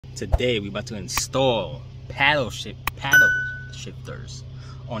Today we about to install paddle shifters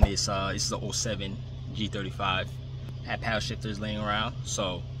on this. This is a 07 G35. Had paddle shifters laying around,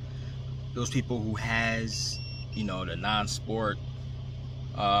 so those people who has, you know, the non-sport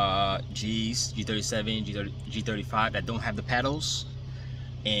G's, G37, G35 that don't have the paddles,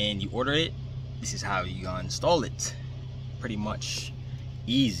 and you order it, this is how you gonna install it. Pretty much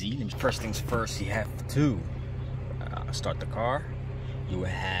easy. First things first, you have to start the car. You will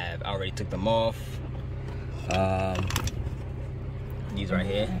have, I already took them off. These right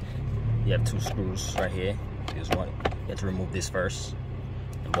here, you have two screws right here. There's one, you have to remove this first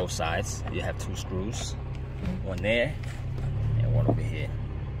on both sides. You have two screws, one there and one over here.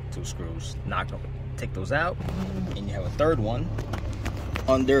 Two screws, knock them, take those out, and you have a third one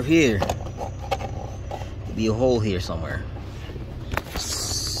under here. There'll be a hole here somewhere.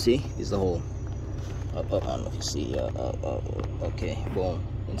 See, there's the hole. I don't know if you see. Okay, boom.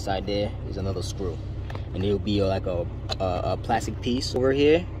 Inside there is another screw, and there'll be like a plastic piece over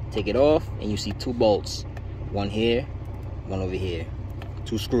here. Take it off, and you see two bolts. One here, one over here.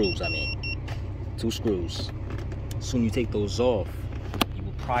 Two screws, I mean. Two screws. Soon you take those off, you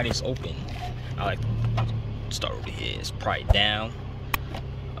will pry this open. I like to start over here. Let's pry it down.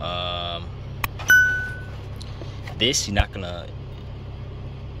 This is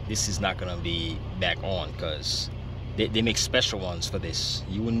not gonna be back on, because they make special ones for this.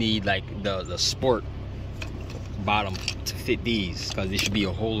 You will need like the sport bottom to fit these, because there should be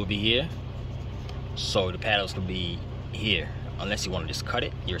a hole over here, so the paddles could be here, unless you want to just cut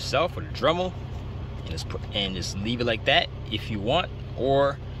it yourself with a Dremel and just leave it like that if you want,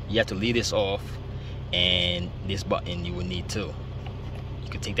 or you have to leave this off, and this button you will need too. You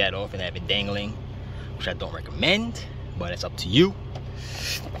could take that off and have it dangling, which I don't recommend, but it's up to you.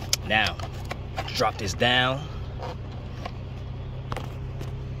 Now, drop this down.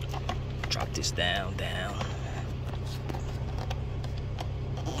 Drop this down.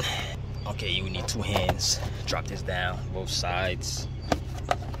 Okay, you need two hands. Drop this down, both sides.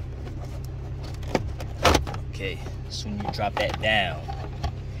 Okay, so when you drop that down,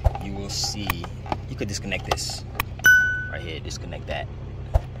 you will see, you could disconnect this. Right here, disconnect that.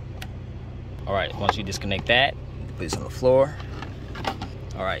 Alright, once you disconnect that, put this on the floor.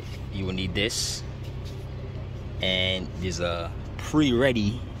 Alright, you will need this, and there's a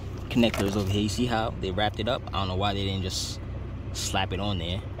pre-ready connectors over here. You see how they wrapped it up? I don't know why they didn't just slap it on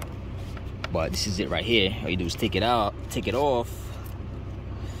there, but this is it right here. All you do is take it out, take it off,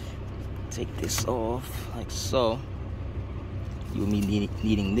 take this off like so. You will be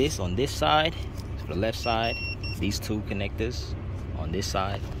needing this on this side, for the left side, these two connectors on this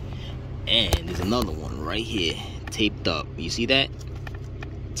side, and there's another one right here taped up. You see that?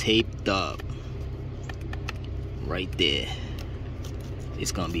 Taped up right there.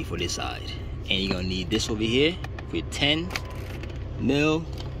 It's gonna be for this side, and you're gonna need this over here for your 10 mil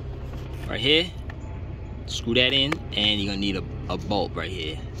right here. Screw that in, and you're gonna need a bolt right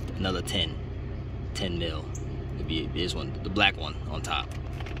here, another 10 mil. It'll be this one, the black one on top.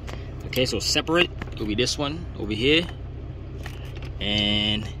 Okay, so separate. It'll be this one over here,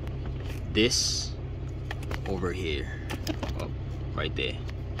 and this over here. Oh, right there.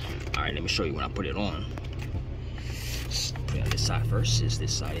 Alright, let me show you when I put it on. Just put it on this side first, since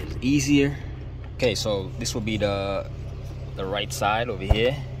this side is easier. Okay, so this will be the right side over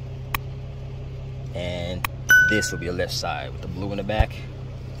here, and this will be the left side with the blue in the back.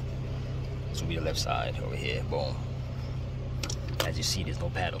 This will be the left side over here. Boom. As you see, there's no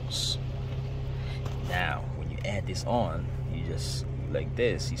paddles. Now, when you add this on, you just like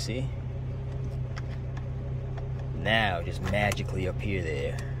this, you see? Now, just magically appear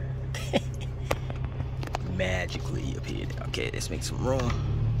there. Magically appeared. Okay, let's make some room.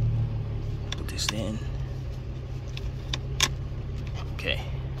 Put this in. Okay.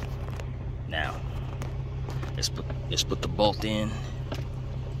 Now, let's put the bolt in.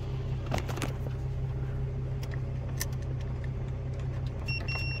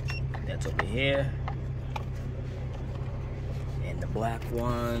 That's over here. And the black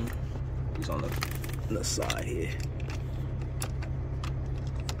one is on the side here.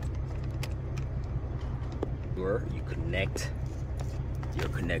 You connect your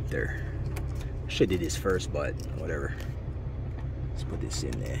connector. Should do this first, but whatever. Let's put this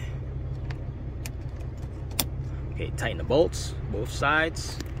in there. Okay, tighten the bolts, both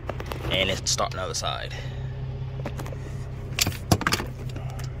sides, and let's start another side.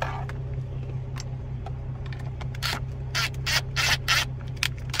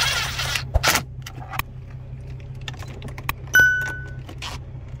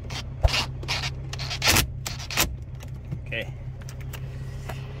 Okay.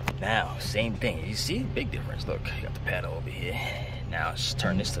 Now, same thing. You see, big difference. Look, you got the paddle over here. Now, let's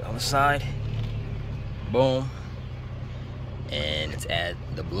turn this to the other side. Boom. And let's add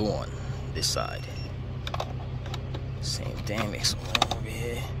the blue on this side. Same thing. Make some more over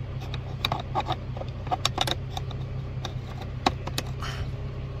here.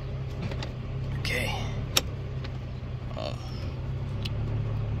 Okay.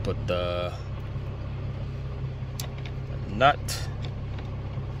 Put the nut.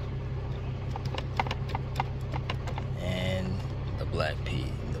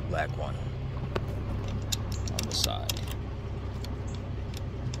 The black one on the side.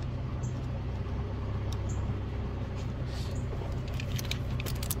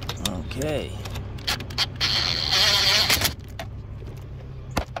 Okay.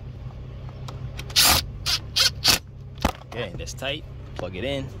 Okay, that's tight. Plug it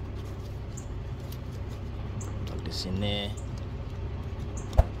in. Plug this in there.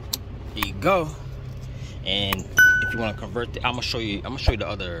 There you go. And if you want to convert I'm gonna show you the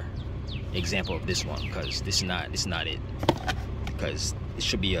other example of this one, because this is not it, because it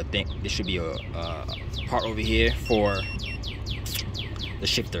should be a thing. There should be a part over here for the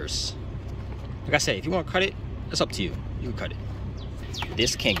shifters. Like I said, if you want to cut it, it's up to you. You can cut it.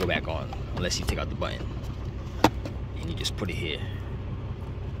 This can't go back on unless you take out the button and you just put it here.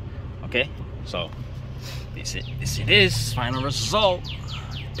 Okay, so this it is. Final result.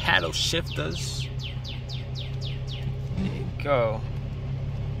 Paddle shifters. There you go.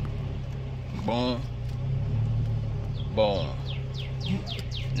 Boom. Boom.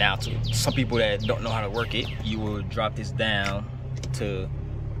 Now, to some people that don't know how to work it, you will drop this down to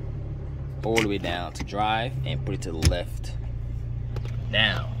all the way down to drive and put it to the left.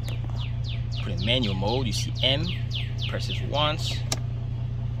 Now, put in manual mode. You see M. Press this once.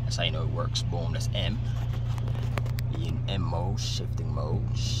 That's how you know it works. Boom. That's M. Be in M mode, shifting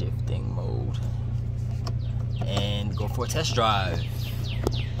mode, and go for a test drive.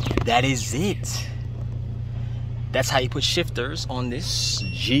 That is it. That's how you put shifters on this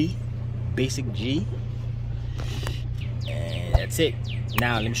G, basic G. And that's it.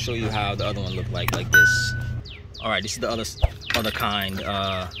 Now let me show you how the other one looked like this. All right, this is the other kind.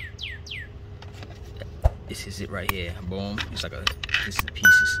 This is it right here. Boom. It's like this is the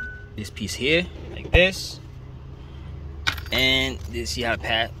pieces. This piece here, like this. And you see how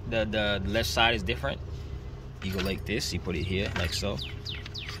the left side is different. You go like this. You put it here, like so.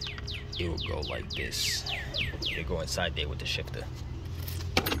 It will go like this. It'll go inside there with the shifter.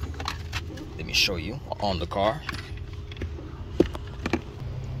 Let me show you on the car.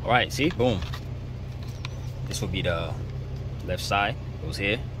 All right, see, boom. This will be the left side. Goes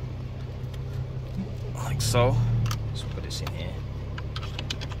here, like so. Let's put this in here.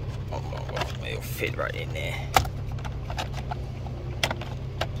 Oh, it'll fit right in there.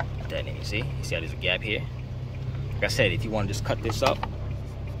 That in, you see how there's a gap here. Like I said, if you want to just cut this up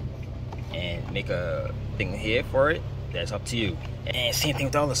and make a thing here for it, that's up to you. And same thing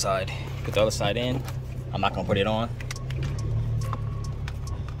with the other side. Put the other side in. I'm not gonna put it on.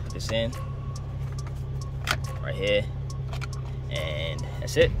 Put this in right here, and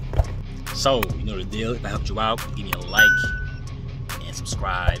that's it. So you know the deal. If I helped you out, give me a like and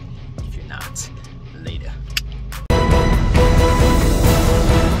subscribe if you're not. Later.